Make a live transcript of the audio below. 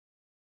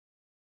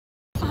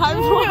Hi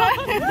vlog.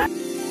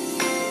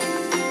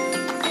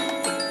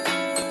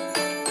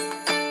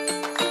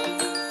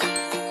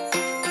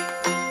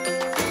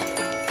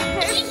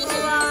 Hey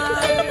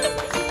vlog.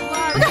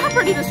 Look at how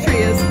pretty this tree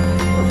is.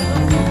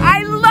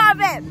 I love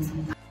it.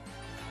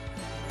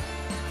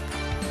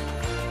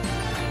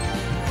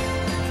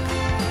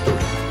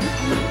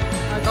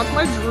 I got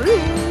my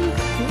drink.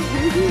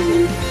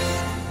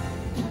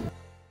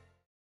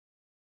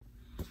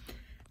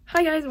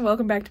 Hi guys, and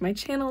welcome back to my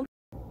channel.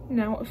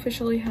 Now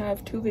officially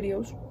have 2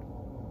 videos.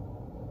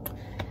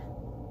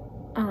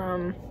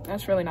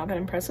 That's really not that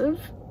impressive,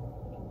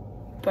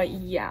 but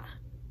yeah,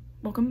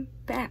 welcome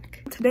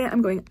back. Today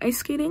I'm going ice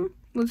skating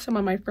with some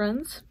of my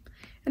friends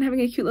and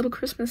having a cute little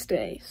Christmas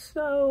day.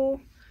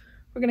 So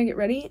we're gonna get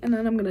ready and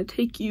then I'm gonna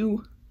take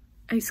you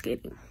ice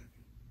skating.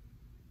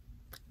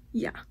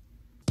 Yeah.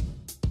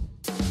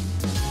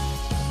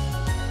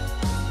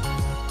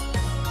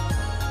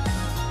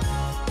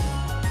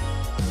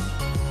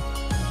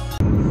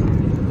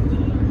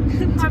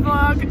 Hi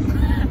vlog.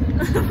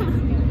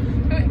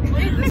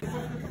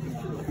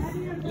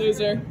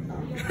 Loser.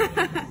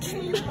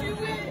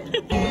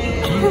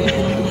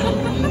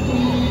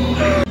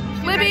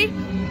 Libby,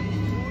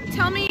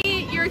 tell me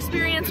your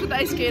experience with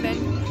ice skating.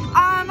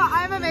 I'm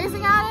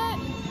amazing at it.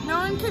 No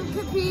one can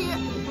compete.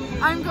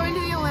 I'm going to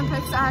the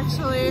Olympics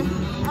actually.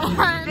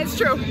 It's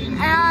true.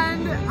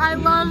 And I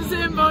love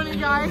Zamboni,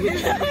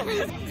 guys.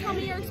 Tell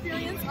me your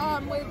experience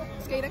with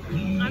skating.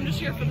 I'm just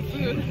here for the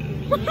food.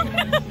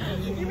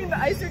 You mean the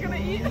ice you're gonna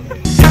eat?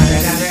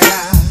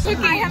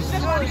 I haven't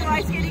been going to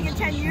ice skating in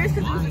 10 years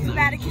because it was a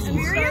traumatic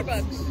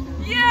experience.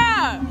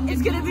 Yeah!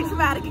 It's gonna be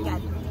traumatic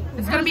again.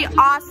 It's gonna be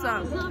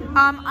awesome.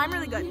 I'm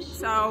really good,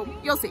 so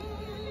you'll see.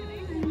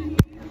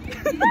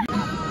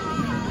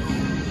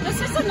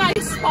 This is a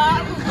nice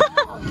spot.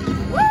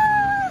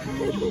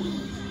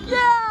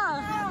 Yeah!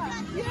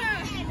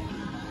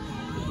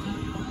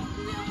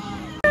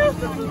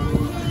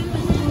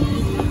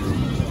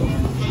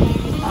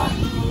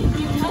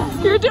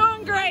 You're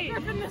doing great.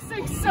 Ripping this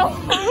thing so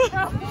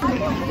hard.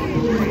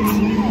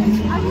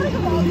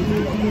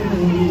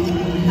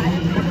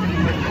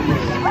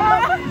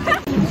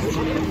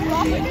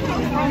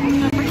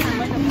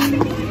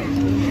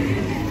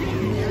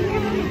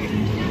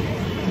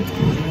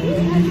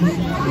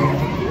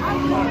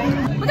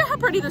 Look at how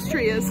pretty this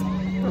tree is.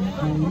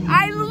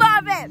 I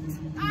love it.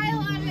 I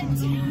love it.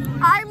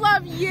 I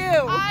love you.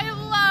 I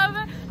love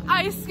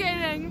ice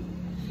skating.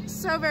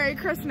 So very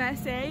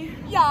Christmasy.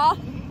 Yeah.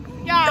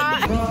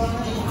 Yeah.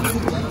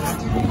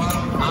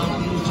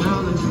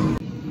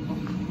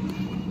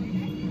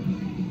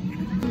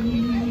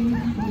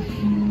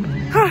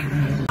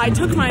 I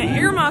took my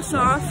earmuffs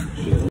off.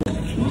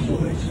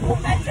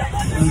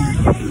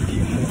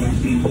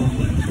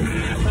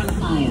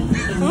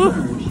 Ooh.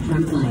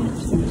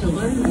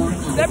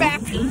 They're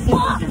back. I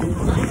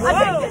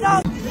picked it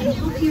up.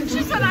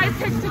 She said I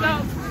picked it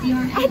up.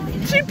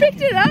 She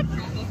picked it up?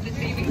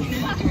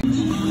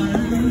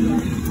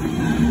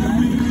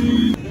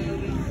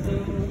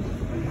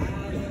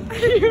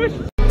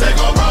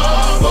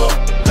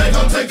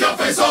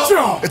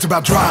 It's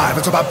about drive,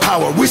 it's about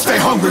power. We stay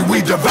hungry,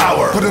 we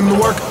devour. Put in the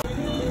work.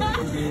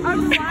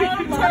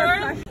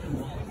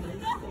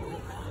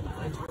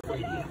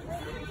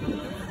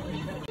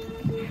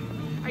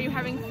 Are you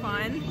having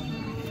fun?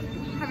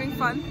 Having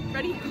fun?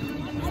 Ready?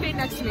 Skate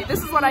next to me.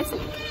 This is what I see.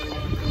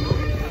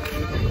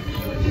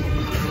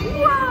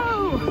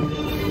 Whoa!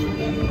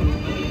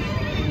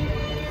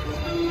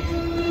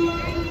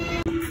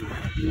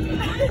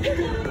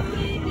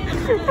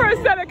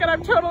 Prosthetic, and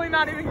I'm totally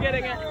not even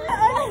getting it.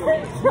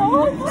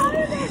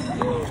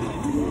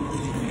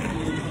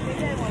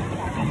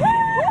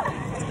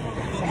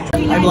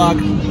 Hi vlog.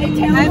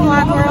 Hi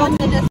vlog world.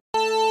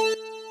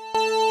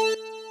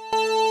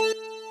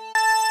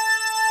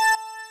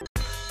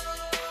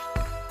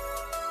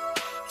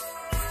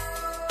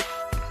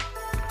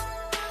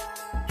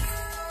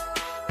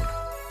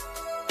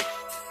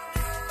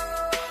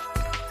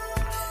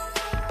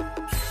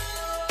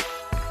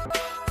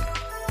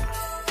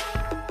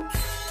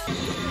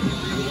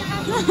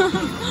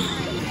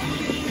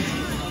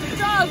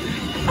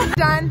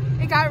 Done.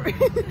 It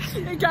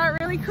got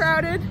really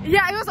crowded.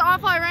 Yeah, it was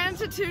awful. I ran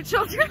into 2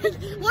 children.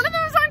 One of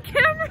them was on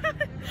camera.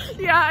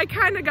 Yeah, I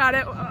kind of got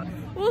it.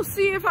 We'll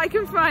see if I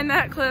can find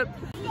that clip.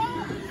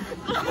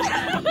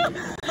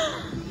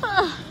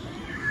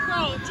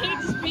 Bro, it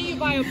takes me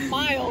by a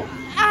mile.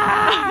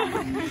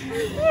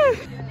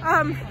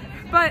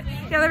 But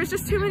yeah, there was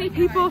just too many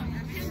people.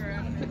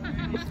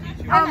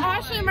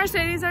 Ashley and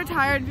Mercedes are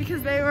tired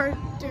because they were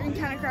doing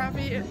kind of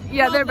crappy.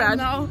 Yeah, they're bad.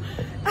 No.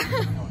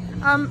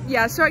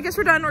 Yeah, so I guess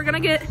we're done. We're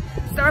gonna get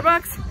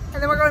Starbucks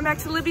and then we're going back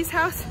to Libby's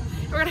house.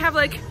 We're gonna have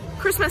like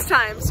Christmas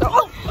time.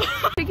 So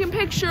taking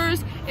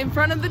pictures in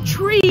front of the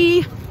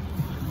tree.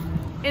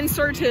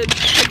 Inserted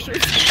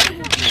pictures.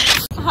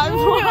 Hi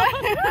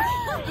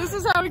vlog. This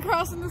is how we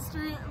cross in the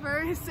street.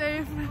 Very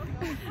safe.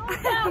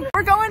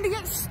 We're going to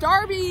get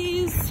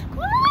Starbies.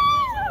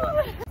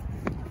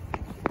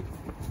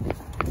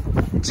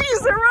 Jeez,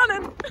 they're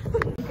running.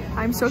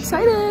 I'm so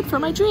excited for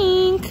my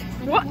drink.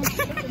 What?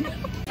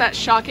 That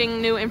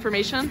shocking new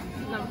information.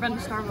 Never been to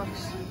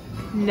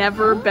Starbucks.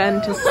 Never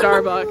been to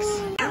Starbucks.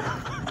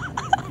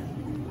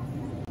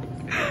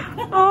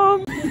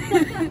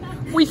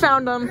 We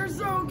found them. They're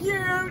so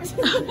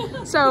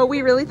cute. So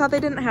we really thought they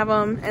didn't have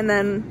them, and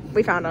then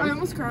we found I them.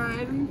 almost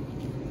cried.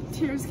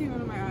 Tears came out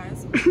of my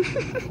eyes.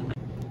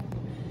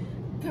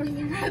 They're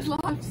the Red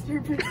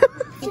Lobster.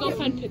 We'll go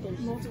find pickles.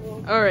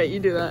 Multiple. All right, you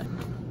do that.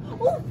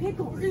 Oh,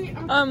 pickles.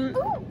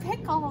 Oh,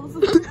 pickles.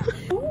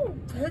 Oh,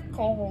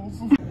 pickles.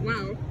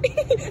 Wow.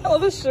 All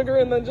the sugar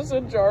and then just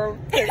a jar of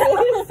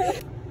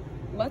pickles.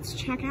 Let's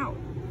check out.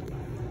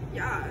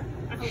 Yeah.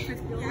 I hope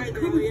it's good. Yeah,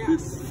 girl,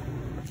 yes.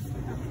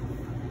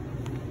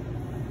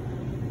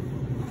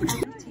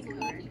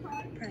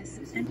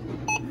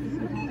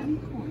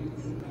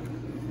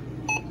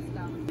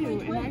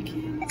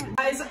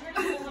 Guys,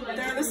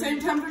 they're the same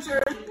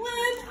temperature.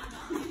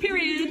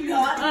 Period.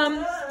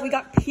 We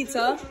got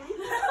pizza.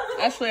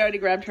 Ashley already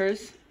grabbed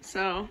hers,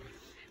 so.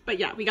 But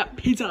yeah, we got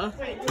pizza.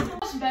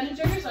 Ben &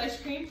 Jerry's ice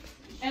cream,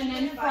 and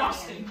then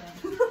frosting.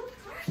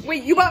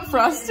 Wait, you bought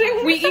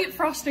frosting? We eat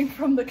frosting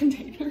from the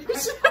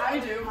containers. I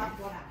do.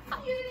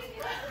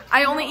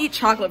 I only eat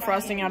chocolate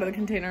frosting out of the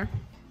container.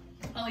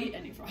 I'll eat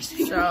any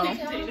frosting. So,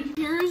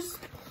 here's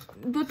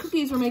the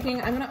cookies we're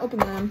making. I'm gonna open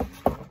them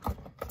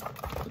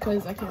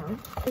because I can.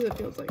 It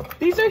feels like.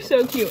 These are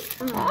so cute.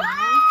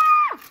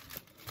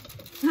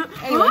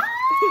 Anyway.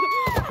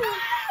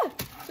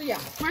 So yeah.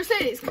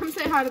 Mercedes, come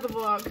say hi to the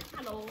vlog.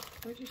 Hello.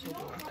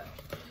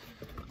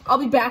 I'll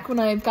be back when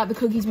I've got the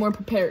cookies more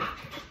prepared.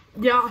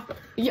 Yeah.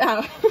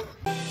 Yeah.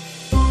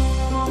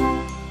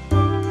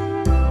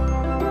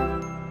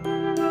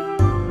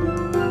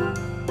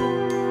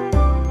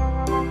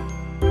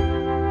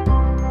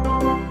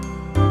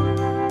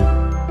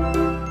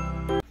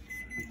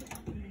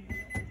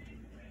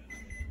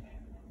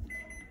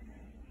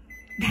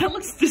 That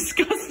looks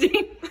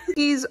disgusting.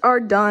 These are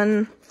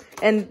done,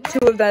 and 2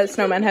 of the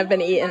snowmen have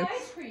been eaten,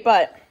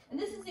 but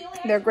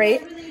they're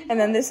great. And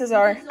then this is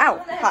our,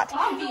 ow, hot,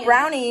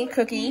 brownie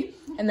cookie,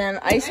 and then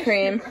ice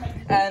cream,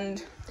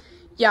 and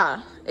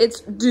yeah,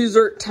 it's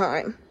dessert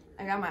time.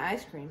 I got my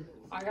ice cream.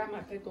 I got my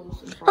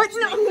pickles. And But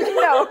no,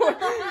 no.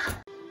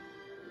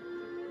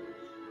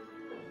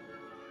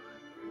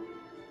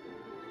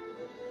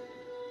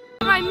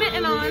 My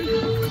mitten on,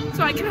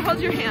 so I can hold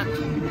your hand.